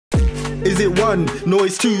Is it one? No,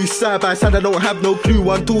 it's two. Side by side, I don't have no clue.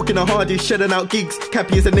 One talking the hardest, shedding out gigs.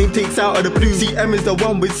 Cappy is the name, takes out of the blue. See, M is the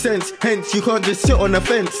one with sense. Hence, you can't just sit on the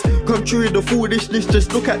fence. Come true with the foolishness,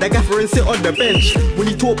 just look at the gaffer and sit on the bench. When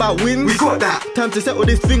you talk about wins, we got that. Time to settle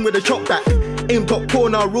this thing with a chop back. Aim top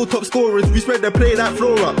corner, real top scorers. We spread the play that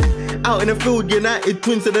floor up. Out in the field, United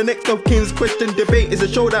twins to the next of kings. Question debate is a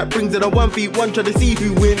show that brings it a 1v1. Try to see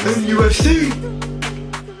who wins. In UFC.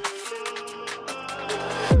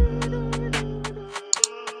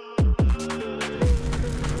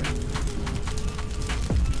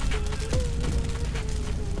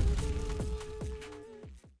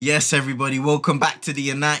 Yes, everybody, welcome back to the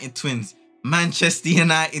United Twins. Manchester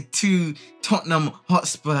United 2, Tottenham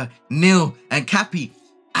Hotspur 0. And Cappy,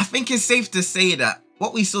 I think it's safe to say that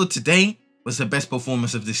what we saw today was the best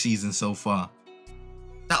performance of the season so far.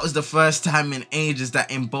 That was the first time in ages that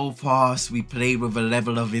in both halves we played with a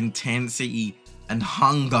level of intensity and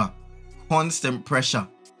hunger, constant pressure.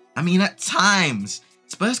 I mean, at times,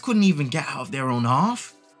 Spurs couldn't even get out of their own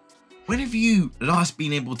half. When have you last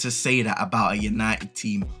been able to say that about a United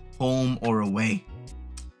team, home or away?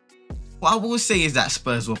 What I will say is that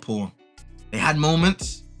Spurs were poor. They had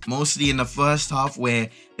moments, mostly in the first half, where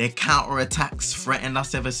their counter-attacks threatened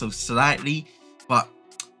us ever so slightly, but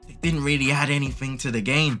they didn't really add anything to the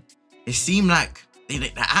game. It seemed like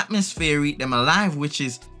the atmosphere ate them alive, which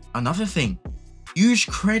is another thing. Huge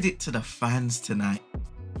credit to the fans tonight.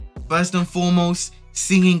 First and foremost,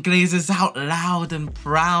 singing Glazers out loud and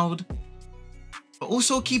proud, but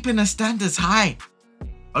also keeping the standards high.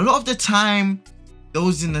 A lot of the time,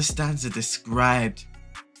 those in the stands are described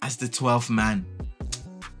as the 12th man,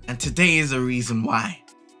 and today is a reason why.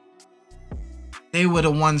 They were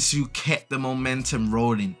the ones who kept the momentum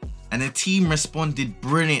rolling, and the team responded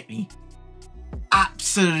brilliantly,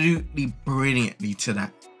 absolutely brilliantly to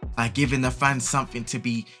that, by giving the fans something to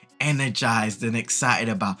be energized and excited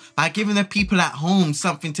about, by giving the people at home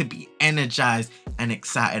something to be energized and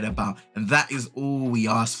excited about. And that is all we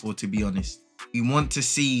ask for, to be honest. We want to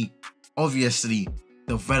see, obviously,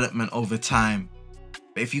 development over time,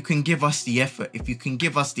 but if you can give us the effort, if you can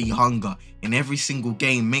give us the hunger in every single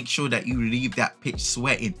game, make sure that you leave that pitch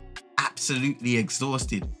sweating, absolutely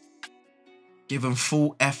exhausted. Give them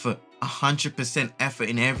full effort, 100% effort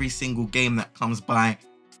in every single game that comes by,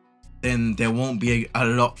 then there won't be a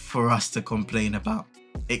lot for us to complain about,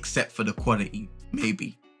 except for the quality,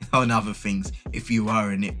 maybe, on other things, if you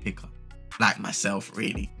are a nitpicker, like myself,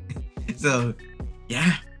 really. So,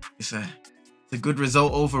 yeah, it's a good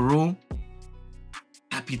result overall.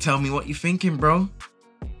 Cappy, tell me what you're thinking, bro.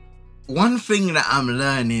 One thing that I'm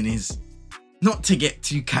learning is not to get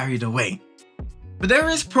too carried away, but there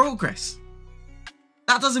is progress.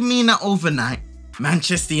 That doesn't mean that overnight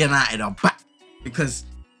Manchester United are back, because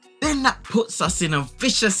then that puts us in a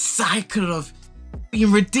vicious cycle of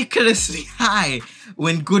being ridiculously high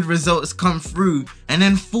when good results come through, and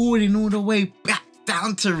then falling all the way back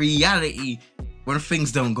down to reality when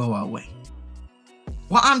things don't go our way.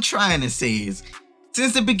 What I'm trying to say is,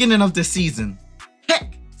 since the beginning of the season,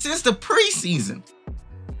 heck, since the pre-season,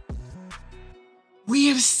 we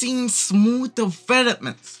have seen small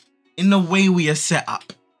developments in the way we are set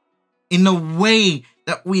up, in the way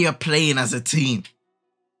that we are playing as a team.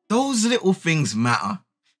 Those little things matter.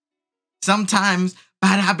 Sometimes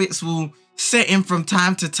bad habits will set in from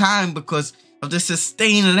time to time because of the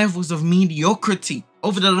sustained levels of mediocrity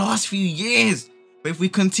over the last few years. But if we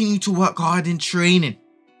continue to work hard in training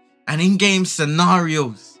and in-game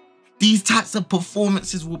scenarios, these types of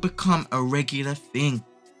performances will become a regular thing.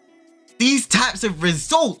 These types of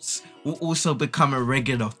results will also become a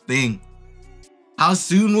regular thing. How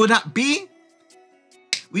soon will that be?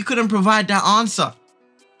 We couldn't provide that answer.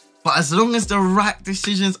 But as long as the right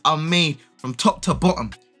decisions are made from top to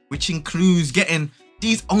bottom, which includes getting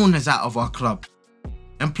these owners out of our club,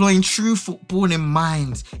 employing true footballing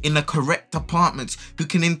minds in the correct departments who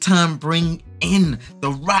can in turn bring in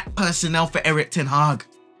the right personnel for Erik ten Hag,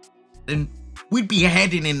 then we'd be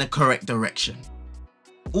heading in the correct direction.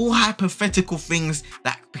 All hypothetical things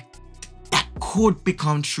that could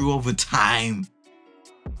become true over time.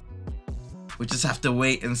 We just have to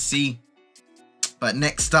wait and see. But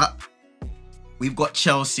next up, we've got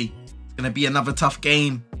Chelsea. It's going to be another tough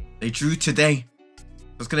game. They drew today.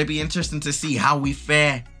 It's going to be interesting to see how we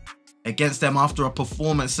fare against them after a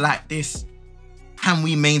performance like this. Can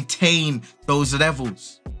we maintain those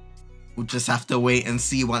levels? We'll just have to wait and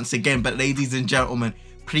see once again. But ladies and gentlemen,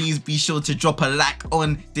 please be sure to drop a like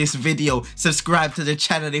on this video. Subscribe to the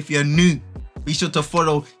channel if you're new. Be sure to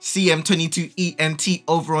follow CM22ENT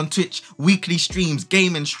over on Twitch. Weekly streams,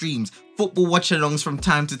 gaming streams, football watch-alongs from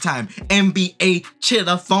time to time, NBA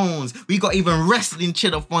chillathons. We got even wrestling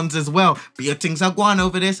chillathons as well. But your things are going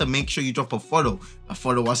over there, so make sure you drop a follow.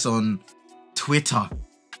 Follow us on Twitter,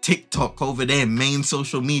 TikTok over there, main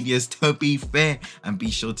social medias to be fair. And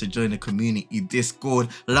be sure to join the community Discord.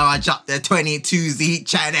 Large up the 22s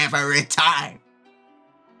each and every time.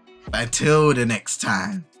 Until the next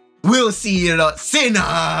time, we'll see you lot. Sinner.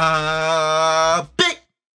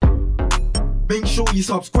 Make sure you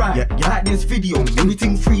subscribe, like this video.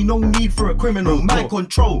 Everything free, no need for a criminal. Mind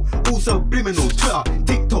control, all subliminal. Twitter,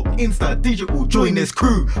 TikTok, Insta, digital. Join this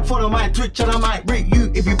crew. Follow my Twitch and I might rate you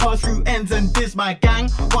if you pass through ends and diss my gang.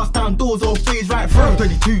 Bust down doors or phase right through.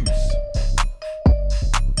 22s.